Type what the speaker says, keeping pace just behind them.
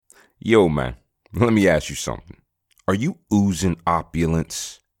Yo, man, let me ask you something. Are you oozing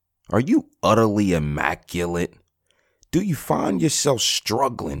opulence? Are you utterly immaculate? Do you find yourself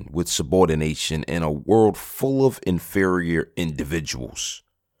struggling with subordination in a world full of inferior individuals?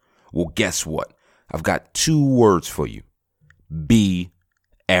 Well, guess what? I've got 2 words for you. Be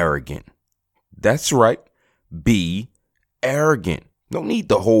arrogant. That's right. Be arrogant. No need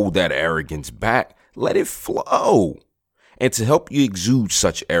to hold that arrogance back. Let it flow. And to help you exude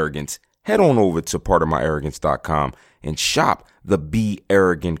such arrogance, head on over to partofmyarrogance.com and shop the Be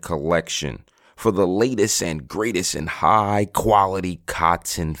Arrogant collection for the latest and greatest in high quality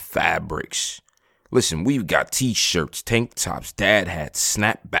cotton fabrics. Listen, we've got t-shirts, tank tops, dad hats,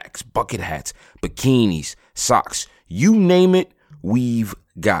 snapbacks, bucket hats, bikinis, socks, you name it, we've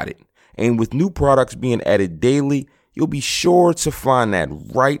got it. And with new products being added daily, you'll be sure to find that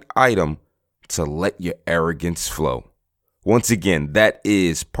right item to let your arrogance flow. Once again, that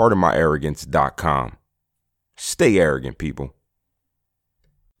is partofmyarrogance.com. Stay arrogant, people.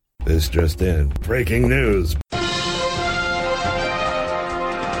 This just in. Breaking news.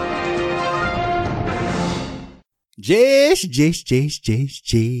 Jace.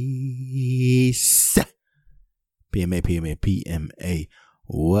 PMA.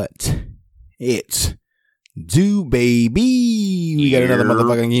 What it do, baby? We got another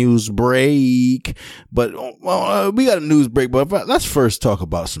motherfucking news break. But, we got a news break, but let's first talk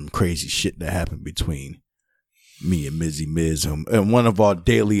about some crazy shit that happened between me and Mizzy Miz and one of our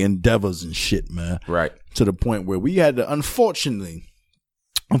daily endeavors and shit, man. Right. To the point where we had to, unfortunately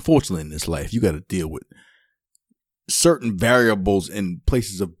in this life, you got to deal with certain variables in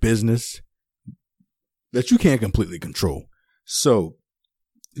places of business that you can't completely control. So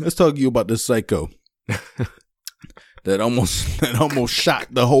let's talk to you about this psycho that almost shot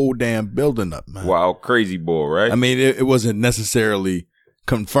the whole damn building up, man. Wow, crazy boy, right? I mean, it wasn't necessarily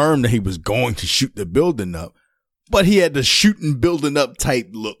confirmed that he was going to shoot the building up, but he had the shooting building up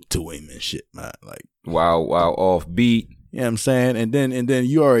type look to him and shit, man. Like, wow, offbeat. You know what I'm saying? And then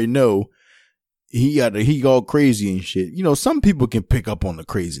you already know he all crazy and shit. You know, some people can pick up on the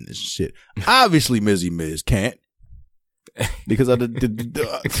craziness and shit. Obviously, Mizzy Miz can't. Because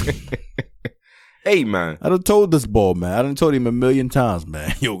hey, man. I done told this boy, man. I done told him 1,000,000 times,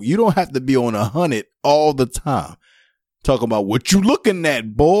 man. Yo, you don't have to be on 100 all the time. Talking about what you looking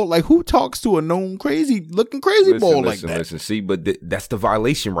at, boy. Like, who talks to a known looking crazy boy like that? Listen, see, but that's the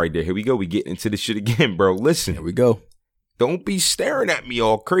violation right there. Here we go. We get into this shit again, bro. Listen. Here we go. Don't be staring at me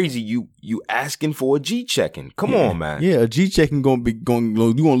all crazy. You asking for a G-checking. Come on, man. Yeah, a G-checking you're going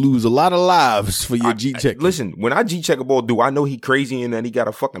to lose a lot of lives for your G-checking. Listen, when I G-check a ball, do I know he crazy and that he got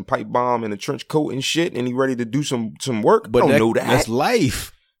a fucking pipe bomb and a trench coat and shit and he ready to do some work? But I don't know that. That's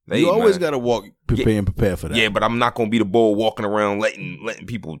life. You always got to walk, prepare for that. Yeah, but I'm not going to be the bull walking around letting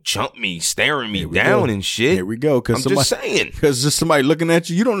people chump me, staring me down and shit. Here we go. I'm just saying. Because just somebody looking at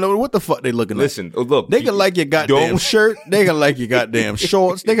you, you don't know what the fuck they looking at. Listen, look. They can like your goddamn shirt. They can like your goddamn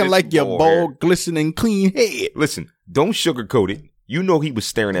shorts. They can like your bald, glistening, clean head. Listen, don't sugarcoat it. You know he was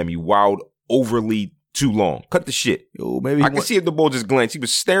staring at me wild, overly too long. Cut the shit. Yo, maybe I can see if the bull just glanced. He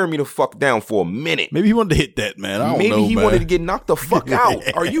was staring me the fuck down for a minute. Maybe he wanted to hit that, man. I don't know, Maybe he man. wanted to get knocked the fuck out.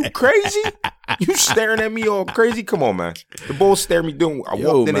 Are you crazy? You staring at me all crazy? Come on, man. The bull stared me doing. I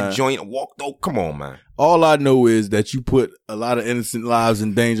walked in a joint. I walked out. Come on, man. All I know is that you put a lot of innocent lives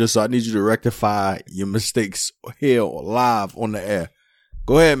in danger, so I need you to rectify your mistakes here or live on the air.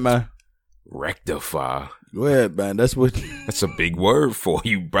 Go ahead, man. Rectify. Go ahead, man. That's a big word for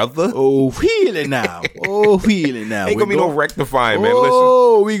you, brother. Oh, feel it now. Ain't gonna be no rectifying, man. Listen.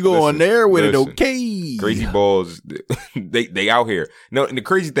 Oh, we going there with it, okay. Crazy balls, they out here. No, and the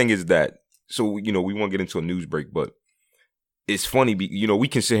crazy thing is that, so, you know, we won't get into a news break, but it's funny, you know, we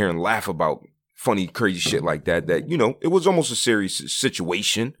can sit here and laugh about funny, crazy shit like that, you know, it was almost a serious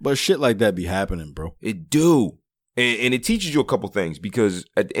situation. But shit like that be happening, bro. It do. And it teaches you a couple things, because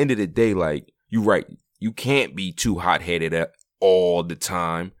at the end of the day, like, you're right. You can't be too hot-headed all the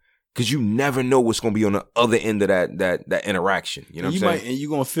time, because you never know what's going to be on the other end of that interaction. You know what I'm saying? And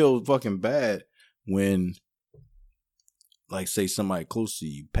you're going to feel fucking bad when, like, say somebody close to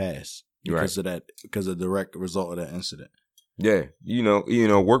you pass because of that, because of the direct result of that incident. Yeah. You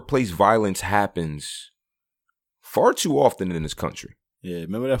know, workplace violence happens far too often in this country. Yeah.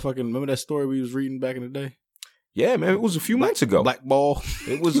 Remember that story we was reading back in the day? Yeah, man, it was a few months ago. Black ball.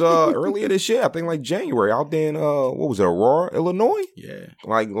 It was earlier this year, I think like January, out there in what was it, Aurora, Illinois? Yeah.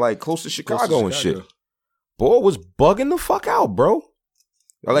 Like close to Chicago and shit. Boy, was bugging the fuck out, bro.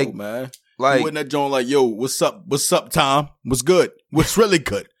 Like, man. Like, you wasn't that joint like, yo, what's up, Tom? What's good? What's really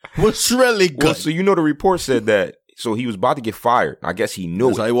good? What's really good? Well, so you know the report said that So he was about to get fired. I guess he knew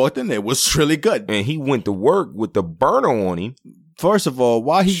That's how he walked in there. It was really good. And he went to work with the burner on him. First of all,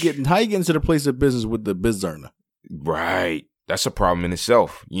 how he getting to the place of business with the bizurner? Right. That's a problem in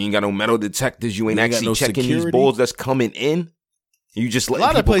itself. You ain't got no metal detectors. You ain't actually no checking security. these bulls that's coming in. You just let A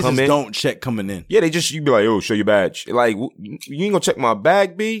lot of people places come in. don't check coming in. Yeah, you be like, oh, show your badge. Like, you ain't gonna check my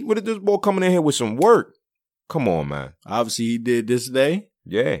bag, B? What is this boy coming in here with some work? Come on, man. Obviously, he did this day.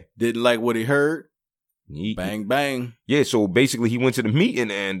 Yeah. Didn't like what he heard. Bang, bang. Yeah, so basically he went to the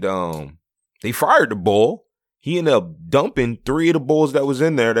meeting and they fired the bull. He ended up dumping 3 of the bulls that was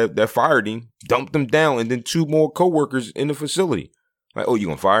in there that fired him, dumped them down, and then 2 more coworkers in the facility. Like, oh, you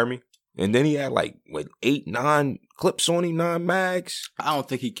gonna fire me? And then he had 8, 9 clips on him, 9 mags. I don't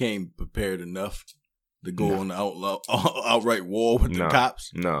think he came prepared enough to go on the outright war with the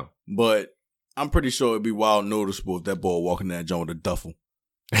cops. No. But I'm pretty sure it'd be wild noticeable if that boy walking that joint with a duffel.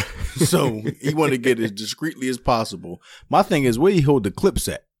 So he wanted to get as discreetly as possible. My thing is, where he hold the clips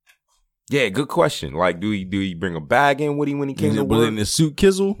at? Yeah, good question. Like, do he bring a bag in with him when he came to work? In his suit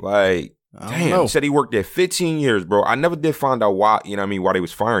kizzle? Like, damn, he said he worked there 15 years, bro. I never did find out why, why they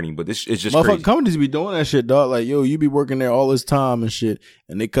was firing him, but this is just crazy. Companies be doing that shit, dog. Like, yo, you be working there all this time and shit,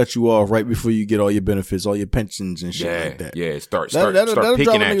 and they cut you off right before you get all your benefits, all your pensions and shit like that. Yeah, start that'll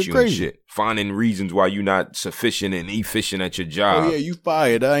picking at you crazy. and shit. Finding reasons why you're not sufficient and efficient at your job. Oh, yeah, you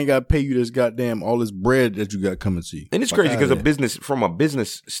fired. I ain't got to pay you this goddamn, all this bread that you got coming to you. And it's crazy because from a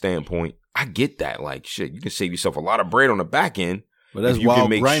business standpoint, I get that. Like, shit, you can save yourself a lot of bread on the back end. But that's if you wild can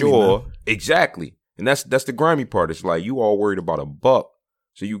make grimy, sure. man. Exactly. And that's the grimy part. It's like you all worried about a buck.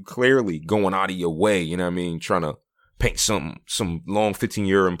 So you clearly going out of your way, trying to paint some long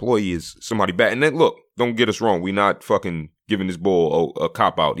 15-year employee as somebody bad. And then look, don't get us wrong. We not fucking giving this bull a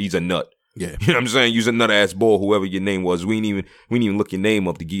cop out. He's a nut. Yeah. You know what I'm saying? You's a nut ass bull, whoever your name was. We didn't even look your name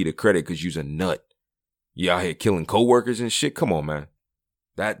up to give you the credit because you's a nut. You out here killing coworkers and shit. Come on, man.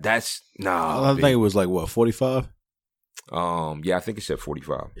 That's nah. I think it was 45? Yeah, I think it said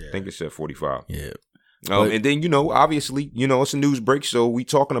 45. Yeah. I think it said 45. Yeah. And then, obviously, it's a news break. So we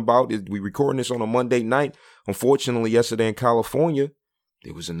talking about it. We recording this on a Monday night. Unfortunately, yesterday in California,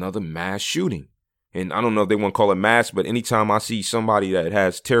 there was another mass shooting. And I don't know if they want to call it mass, but anytime I see somebody that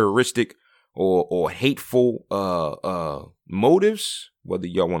has terroristic or hateful motives, whether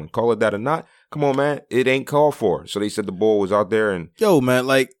y'all want to call it that or not, come on, man, it ain't called for. So they said the boy was out there and... Yo, man,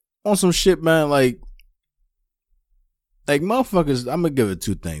 on some shit, man, like motherfuckers, I'm going to give it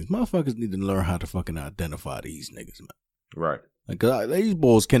 2 things. Motherfuckers need to learn how to fucking identify these niggas, man. Right. Cause these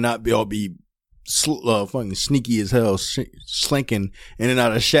bulls cannot be fucking sneaky as hell, slinking in and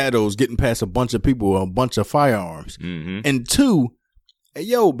out of shadows, getting past a bunch of people with a bunch of firearms. Mm-hmm. And 2, hey,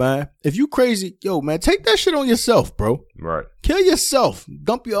 yo, man, if you crazy, take that shit on yourself, bro. Right. Kill yourself.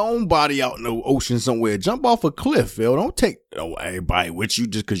 Dump your own body out in the ocean somewhere. Jump off a cliff, yo. Don't take everybody with you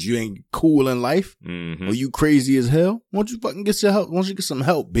just because you ain't cool in life. Mm-hmm. Or you crazy as hell. Why don't you fucking get your help? Why don't you get some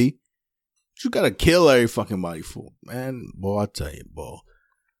help, B? What you gotta kill every fucking body for? Man, boy, I tell you, boy.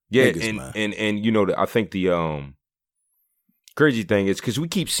 Yeah, niggas, and I think the crazy thing is because we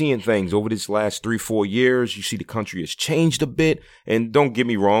keep seeing things over this last 3-4 years. You see the country has changed a bit. And don't get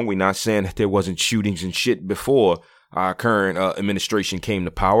me wrong, we're not saying that there wasn't shootings and shit before our current administration came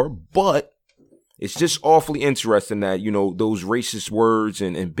to power. But it's just awfully interesting that, those racist words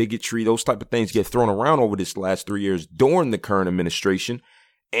and bigotry, those type of things get thrown around over this last 3 years during the current administration.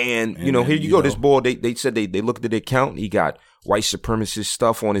 And here you go. This boy, they said they looked at the account. He got white supremacist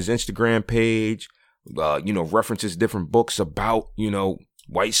stuff on his Instagram page, references different books about,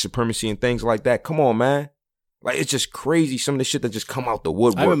 white supremacy and things like that. Come on, man. Like, it's just crazy. Some of the shit that just come out the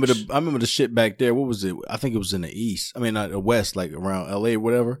woodworks. I remember the shit back there. What was it? I think it was in the east. I mean, not the west, like around LA or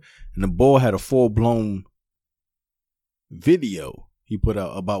whatever. And the boy had a full-blown video he put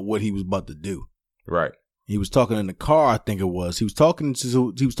out about what he was about to do. Right. He was talking in the car, I think it was. He was talking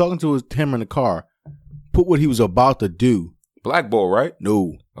to him in the car. Put what he was about to do. Black boy, right?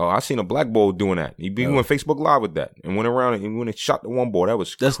 No. Oh, I seen a black boy doing that. He went Facebook Live with that and went around and went and shot the one boy.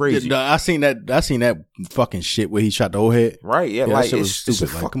 That's crazy. I seen that fucking shit where he shot the old head. Right, yeah. Like, it's a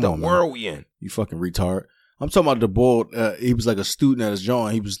like, fucked up world we in. You fucking retard. I'm talking about the boy. He was like a student at his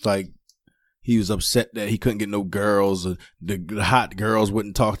joint. He was upset that he couldn't get no girls. The hot girls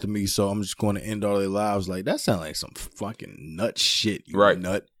wouldn't talk to me, so I'm just going to end all their lives. Like, that sounds like some fucking nut shit, you right?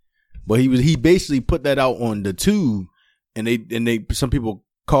 Nut. But he basically put that out on the tube, and some people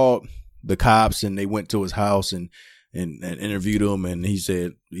called the cops and they went to his house and interviewed him, and he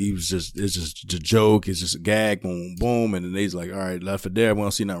said it's just a joke, it's just a gag, boom, boom, and then they's like, all right, left it there. We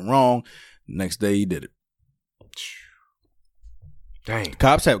don't see nothing wrong. Next day he did it. Dang.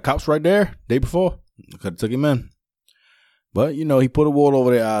 Cops right there day before. Could have took him in. But, you know, he put a wall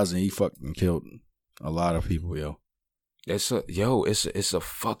over their eyes and he fucking killed a lot of people, yo. It's a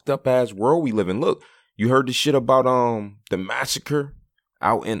fucked up ass world we live in. Look, you heard the shit about the massacre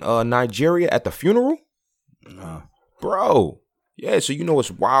out in Nigeria at the funeral? Nah. Bro. Yeah, so you know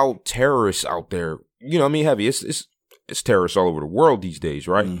it's wild terrorists out there. You know what I mean? Heavy. It's terrorists all over the world these days,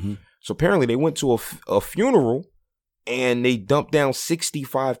 right? Mm-hmm. So apparently they went to a funeral and they dumped down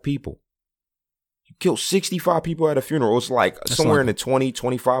 65 people. You killed 65 people at a funeral. It's like that's somewhere in the 20,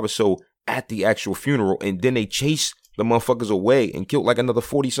 25 or so at the actual funeral, and then they chased the motherfuckers away and killed like another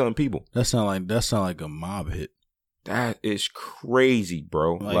 40-something people. That sound like a mob hit. That is crazy,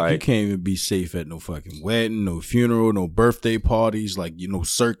 bro. Like you can't even be safe at no fucking wedding, no funeral, no birthday parties, like, you know,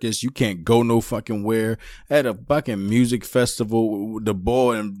 circus. You can't go no fucking where. At a fucking music festival, the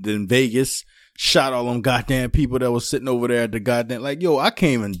boy in Vegas shot all them goddamn people that was sitting over there at the goddamn, like, yo, I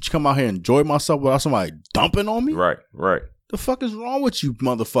can't even come out here and enjoy myself without somebody dumping on me. Right. The fuck is wrong with you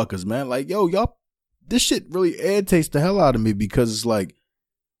motherfuckers, man? Like, yo, y'all, this shit really irritates the hell out of me because it's like,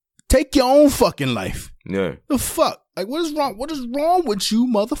 take your own fucking life. Yeah. The fuck? Like, what is wrong? What is wrong with you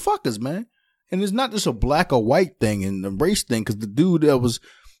motherfuckers, man? And it's not just a black or white thing and the race thing, because the dude that was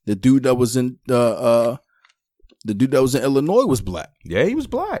in Illinois was black. Yeah, he was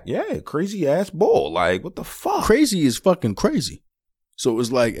black. Yeah, crazy ass bull. Like, what the fuck? Crazy is fucking crazy. So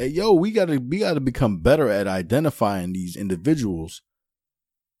it's like, hey, yo, we gotta become better at identifying these individuals,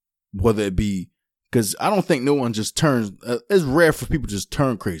 whether it be, because I don't think no one just turns. It's rare for people to just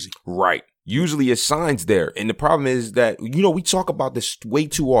turn crazy. Right. Usually it's signs there, and the problem is that, you know, we talk about this way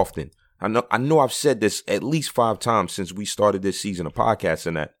too often. I know I've said this at least 5 times since we started this season of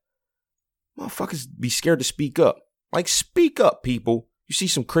podcasting, that motherfuckers be scared to speak up. Like, speak up, people. You see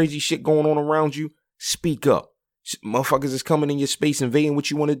some crazy shit going on around you, speak up. Motherfuckers is coming in your space, invading what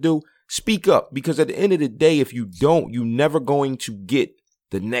you want to do, speak up. Because at the end of the day, if you don't, you're never going to get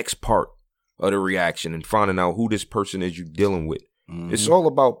the next part of the reaction and finding out who this person is you're dealing with. Mm-hmm. It's all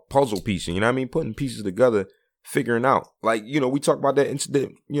about puzzle piecing, you know what I mean? Putting pieces together, figuring out. Like, you know, we talked about that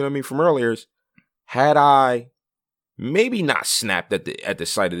incident, you know what I mean, from earlier. Had I maybe not snapped at the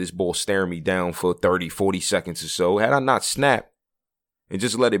sight of this bull staring me down for 30, 40 seconds or so, had I not snapped and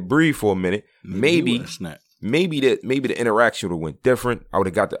just let it breathe for a minute, maybe the interaction would have went different. I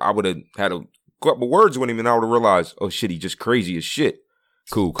would have had a couple words with him, and I would have realized, oh shit, he just crazy as shit.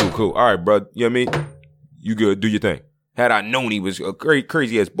 Cool. All right, bro. You know what I mean? You good? Do your thing. Had I known he was a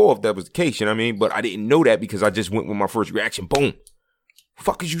crazy ass bull, if that was the case, you know what I mean? But I didn't know that because I just went with my first reaction. Boom.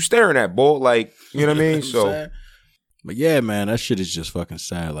 Fuck is you staring at, bull? Like, you know what I mean? So, but yeah, man, that shit is just fucking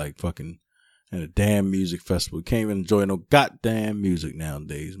sad. Like, fucking at a damn music festival, you can't even enjoy no goddamn music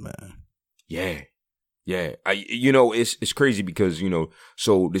nowadays, man. Yeah. You know, it's crazy because, you know,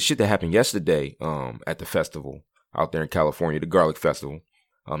 so the shit that happened yesterday at the festival out there in California, the Garlic Festival,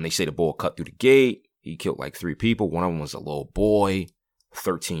 they say the bull cut through the gate. He killed like 3 people. One of them was a little boy,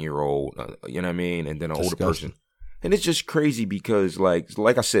 13-year-old, you know what I mean? And then an older person. And it's just crazy because, like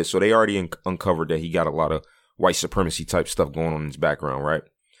I said, so they already uncovered that he got a lot of white supremacy type stuff going on in his background, right?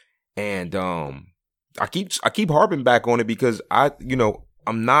 And I keep harping back on it because I'm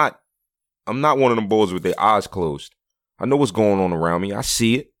not one of them bulls with their eyes closed. I know what's going on around me. I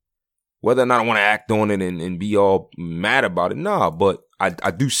see it. Whether or not I want to act on it and be all mad about it, nah, but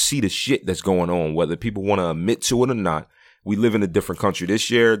I do see the shit that's going on, whether people want to admit to it or not. We live in a different country this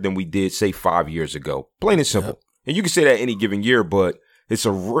year than we did, say, 5 years ago. Plain and simple. Yep. And you can say that any given year, but it's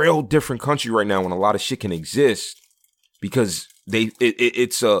a real different country right now when a lot of shit can exist because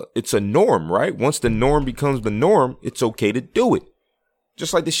it's a norm, right? Once the norm becomes the norm, it's okay to do it.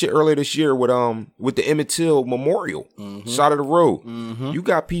 Just like the shit earlier this year with the Emmett Till Memorial, side of the road. Mm-hmm. You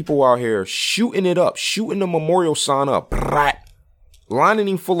got people out here shooting it up, shooting the memorial sign up, lining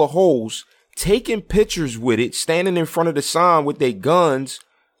him full of holes, taking pictures with it, standing in front of the sign with their guns,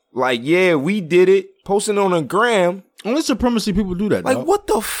 like, yeah, we did it, posting it on a gram. Only supremacy people do that. Like, dog. What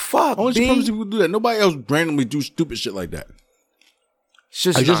the fuck? Only supremacy people do that. Nobody else randomly do stupid shit like that. It's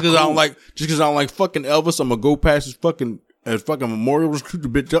just because cool. I don't like fucking Elvis, I'm gonna go past his fucking memorial, shoot the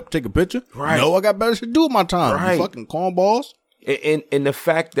bitch up, take a picture. Right. No, I got better shit to do with my time. Right. You fucking cornballs. And the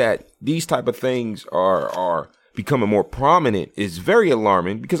fact that these type of things are becoming more prominent is very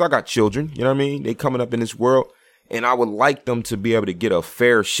alarming because I got children, you know what I mean? They coming up in this world, and I would like them to be able to get a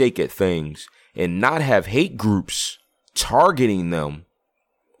fair shake at things and not have hate groups targeting them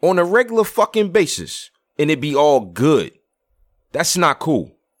on a regular fucking basis and it be all good. That's not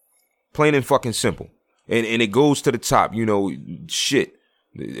cool. Plain and fucking simple. And it goes to the top, you know, shit.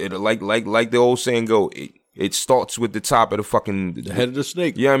 It, like the old saying go, it starts with the top of the fucking... The head of the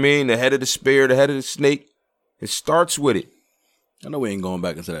snake. You know what I mean? The head of the spear, the head of the snake. It starts with it. I know we ain't going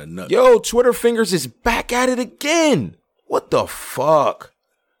back into that nut. Yo, Twitter fingers is back at it again. What the fuck?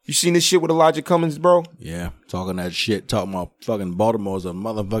 You seen this shit with Elijah Cummings, bro? Yeah, talking that shit, talking about fucking Baltimore's a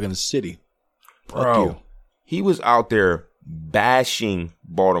motherfucking city. Bro, he was out there bashing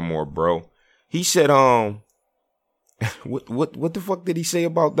Baltimore, bro. He said, what the fuck did he say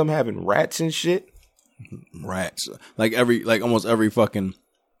about them having rats and shit? Rats, like almost every fucking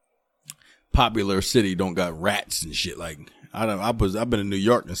popular city don't got rats and shit. Like I've been in New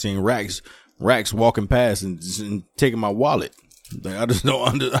York and seen rats walking past and taking my wallet. Like I just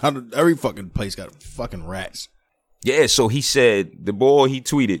don't every fucking place got fucking rats. Yeah, so he said he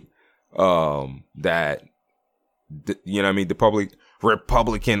tweeted that you know what I mean, the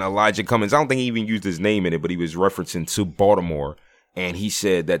Republican Elijah Cummings, I don't think he even used his name in it, but he was referencing to Baltimore, and he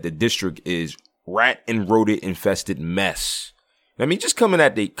said that the district is rat and rodent infested mess. I mean, just coming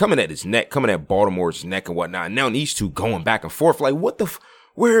at his neck, coming at Baltimore's neck and whatnot. And now these two going back and forth, like what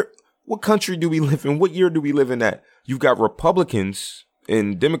country do we live in? What year do we live in that? You've got Republicans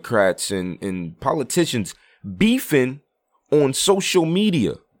and Democrats and politicians beefing on social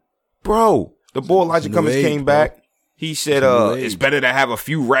media. Bro, the boy Elijah Cummings came back. He said, it's better to have a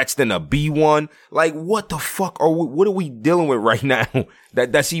few rats than a B1. Like, what the fuck what are we dealing with right now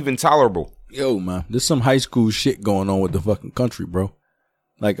that's even tolerable? Yo, man, there's some high school shit going on with the fucking country, bro.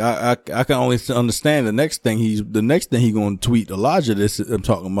 Like, I can only understand the next thing he gonna tweet Elijah this I'm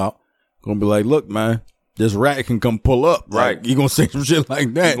talking about. Gonna be like, look, man, this rat can come pull up. Right. Like, he gonna say some shit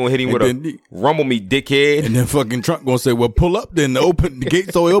like that. He's gonna hit him with a rumble me, dickhead. And then fucking Trump gonna say, well, pull up then. The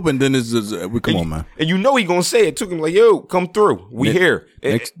gate's so open, then come on, man. And you know he gonna say it. Took him like, yo, come through. We here.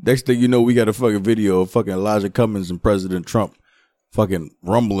 Next thing you know, we got a fucking video of fucking Elijah Cummings and President Trump fucking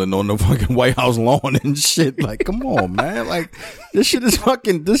rumbling on the fucking White House lawn and shit. Like, come on, man. Like, this shit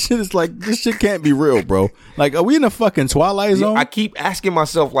can't be real, bro. Like, are we in a fucking Twilight Zone? I keep asking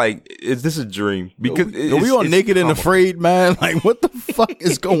myself, like, is this a dream? Because are we on Naked and Afraid, man? Like, what the fuck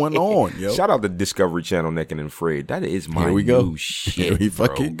is going on, yo? Shout out to Discovery Channel, Naked and Afraid. That is my new shit. Here we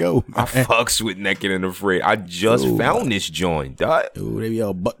fucking go. I fucks with Naked and Afraid. I just found this joint, dog. Ooh, they be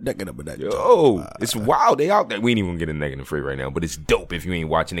all butt decking up with that. Yo, it's wild. They out there. We ain't even gonna get a Naked and Afraid right now, but it's dope. If you ain't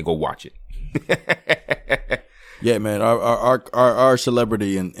watching it, go watch it. Yeah, man. Our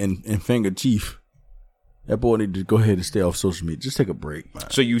celebrity and finger chief. That boy need to go ahead and stay off social media. Just take a break,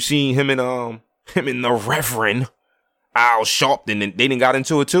 man. So you seen him and the Reverend Al Sharpton, and they didn't got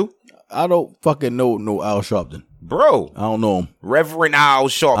into it too? I don't fucking know no Al Sharpton. Bro. I don't know him. Reverend Al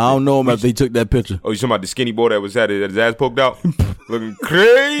Sharpton. I don't know him after they took that picture. Oh, you talking about the skinny boy that had his ass poked out? Looking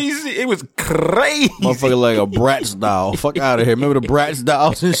crazy. It was crazy. Motherfucker like a Bratz doll. Fuck out of here. Remember the Bratz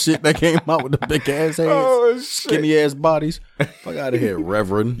dolls and shit that came out with the big ass heads? Oh, shit. Skinny ass bodies. Fuck out of here,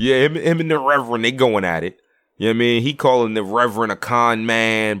 Reverend. Yeah, him and the Reverend, they going at it. You know what I mean? He calling the Reverend a con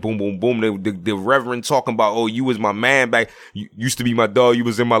man. Boom, boom, boom. The Reverend talking about, oh, you was my man back. You used to be my dog. You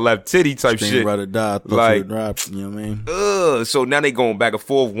was in my left titty type shit. Rather die. Like, you know what I mean? So now they going back and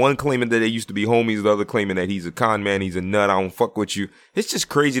forth. One claiming that they used to be homies. The other claiming that he's a con man. He's a nut. I don't fuck with you. It's just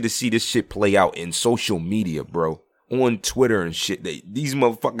crazy to see this shit play out in social media, bro. On Twitter and shit. These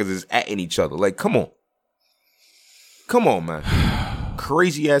motherfuckers is atting each other. Like, come on. Come on, man.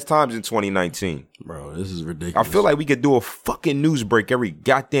 Crazy ass times in 2019. Bro, this is ridiculous. I feel like we could do a fucking news break every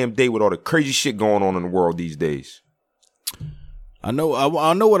goddamn day with all the crazy shit going on in the world these days. I know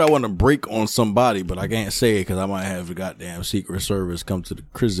what I want to break on somebody, but I can't say it because I might have the goddamn Secret Service come to the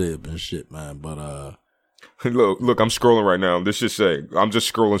crib and shit, man. But look, I'm scrolling right now. This should say I'm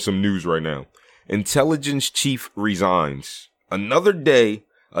just scrolling some news right now. Intelligence chief resigns. Another day.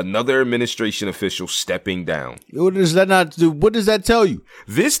 Another administration official stepping down. What does that not do? What does that tell you?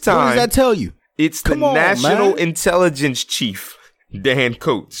 This time, what does that tell you? It's the National Intelligence Chief, Dan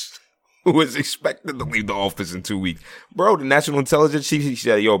Coats, who is expected to leave the office in 2 weeks. Bro, the National Intelligence Chief, he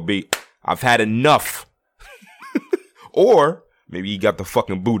said, yo, B, I've had enough. Or maybe he got the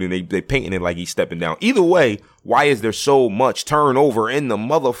fucking boot and they painting it like he's stepping down. Either way, why is there so much turnover in the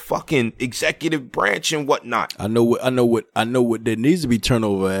motherfucking executive branch and whatnot? I know what there needs to be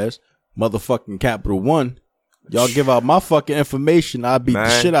turnover as. Motherfucking Capital One. Y'all give out my fucking information, I'll beat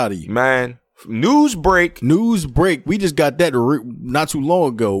the shit out of you. Man, news break. We just got that not too long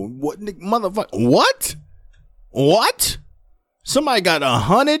ago. What, motherfucker? What? Somebody got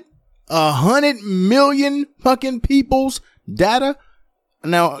 100 million fucking people's data.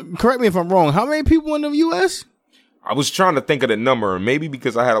 Now, correct me if I'm wrong. How many people in the U.S.? I was trying to think of the number, and maybe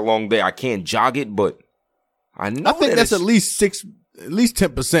because I had a long day, I can't jog it, but I think that's at least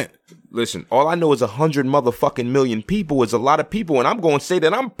 10%. Listen, all I know is 100 motherfucking million people is a lot of people, and I'm going to say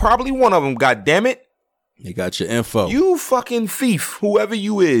that I'm probably one of them, goddammit. They got your info. You fucking thief, whoever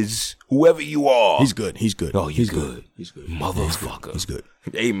you are. He's good. Oh, he's good. He's good. Motherfucker. He's good.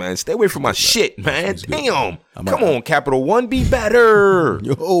 Hey, man, stay away from my shit, man. He's good. Damn. Come on, Capital One, be better.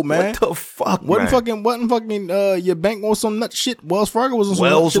 Yo, man. What the fuck, Wasn't man? fucking your bank on some nut shit? Wells Fargo was on some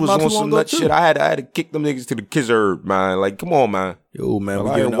Wells nut shit. was not too on long some ago, nut too. shit. I had to kick them niggas to the kizzard, man. Like, come on, man. Yo, man,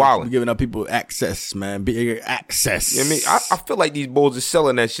 Well, wildin'. we're giving up people access, man. Big access. You know what I mean? I feel like these bulls are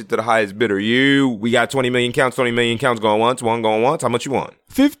selling that shit to the highest bidder. We got 20 million counts going once, one going once. How much you want?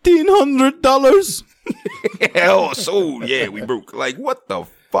 $1,500. Hell, so yeah, we broke. Like, what the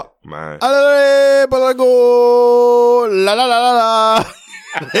fuck, man? Ale, para go, la la la la la.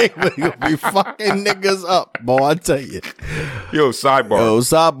 They gonna be fucking niggas up, boy. I tell you. Yo, sidebar.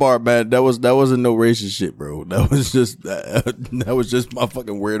 Sidebar, man. That wasn't no racist shit, bro. That was just my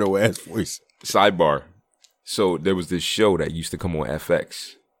fucking weirdo ass voice. Sidebar. So there was this show that used to come on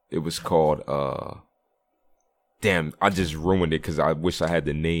FX. It was called damn, I just ruined it because I wish I had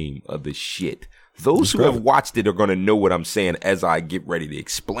the name of the shit. Those who have watched it are gonna know what I'm saying as I get ready to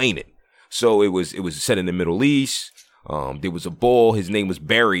explain it. So it was set in the Middle East. There was a bull. His name was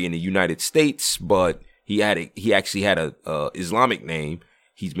Barry in the United States, but he actually had a Islamic name.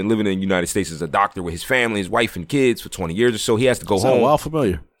 He's been living in the United States as a doctor with his family, his wife and kids for 20 years or so. He has to go home. Wild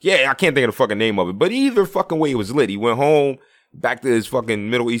familiar. Yeah, I can't think of the fucking name of it, but either fucking way it was lit. He went home, back to his fucking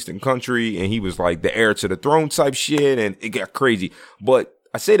Middle Eastern country, and he was like the heir to the throne type shit, and it got crazy. But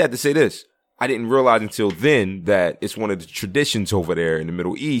I say that to say this. I didn't realize until then that it's one of the traditions over there in the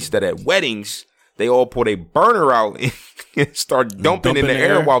Middle East that at weddings, they all pull a burner out and start dumping in the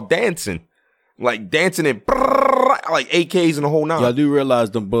air while dancing. Like dancing and like AKs and the whole nine. Y'all do realize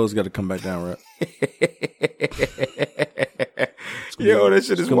them bulls got to come back down, right? Yo, that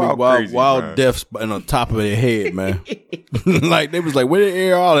shit is wild, crazy, wild man. deaths on the top of their head, man. Like they was like, where they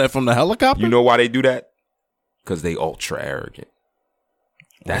air all that from the helicopter? You know why they do that? Because they ultra arrogant.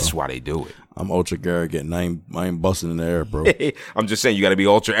 That's why they do it. I'm ultra arrogant and I ain't busting in the air, bro. I'm just saying you got to be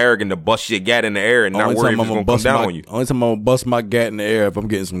ultra arrogant to bust your gat in the air and not worry if it's going to come down on you. Only time I'm gonna bust my gat in the air if I'm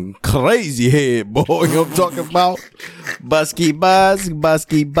getting some crazy head, boy. You know what I'm talking about? Busky buzz,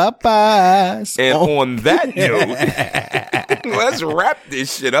 busky bye-byes. And on that note, let's wrap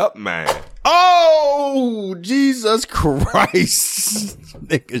this shit up, man. Oh, Jesus Christ.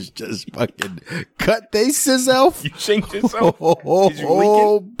 Niggas just fucking cut they self. You changed yourself?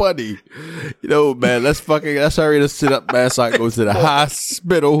 Oh, buddy. You know, man, let's hurry to sit up, man, so I can go to the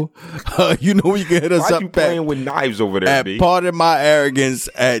hospital. You know, you can hit us Why up you playing with knives over there, at B?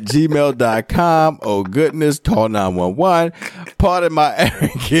 pardonmyarrogance@gmail.com. Oh, goodness. Call 911. Pardon my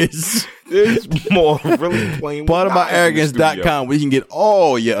arrogance. It's more really playing with Pardonmyarrogance.com, where you can get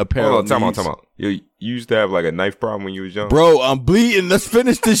all your apparel. Hold on, time out. You used to have like a knife problem when you was young? Bro, I'm bleeding. Let's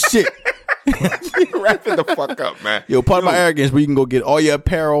finish this shit. Wrap it the fuck up, man. Yo, Pardon My Arrogance, where you can go get all your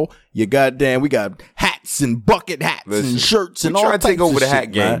apparel, we got hats and bucket hats and shirts and all types of shit. Trying to take over the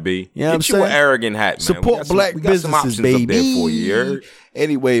hat game, man. B. You know what I'm Get you an saying? arrogant hat, man. Support black we got some businesses, options baby. up there for you, you heard?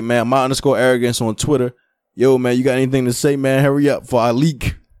 Anyway, man, my_arrogance on Twitter. Yo, man, you got anything to say, man? Hurry up before I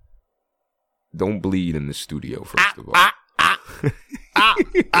leak. Don't bleed in the studio, first of all.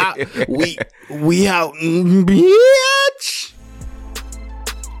 We out, bitch.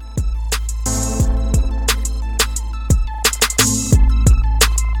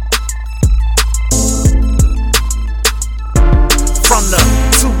 From the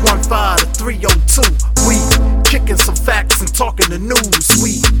 215 to 302, we kicking some facts and talking the news.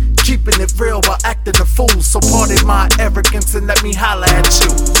 We keeping it real while acting a fool. So pardon my arrogance and let me holla at you.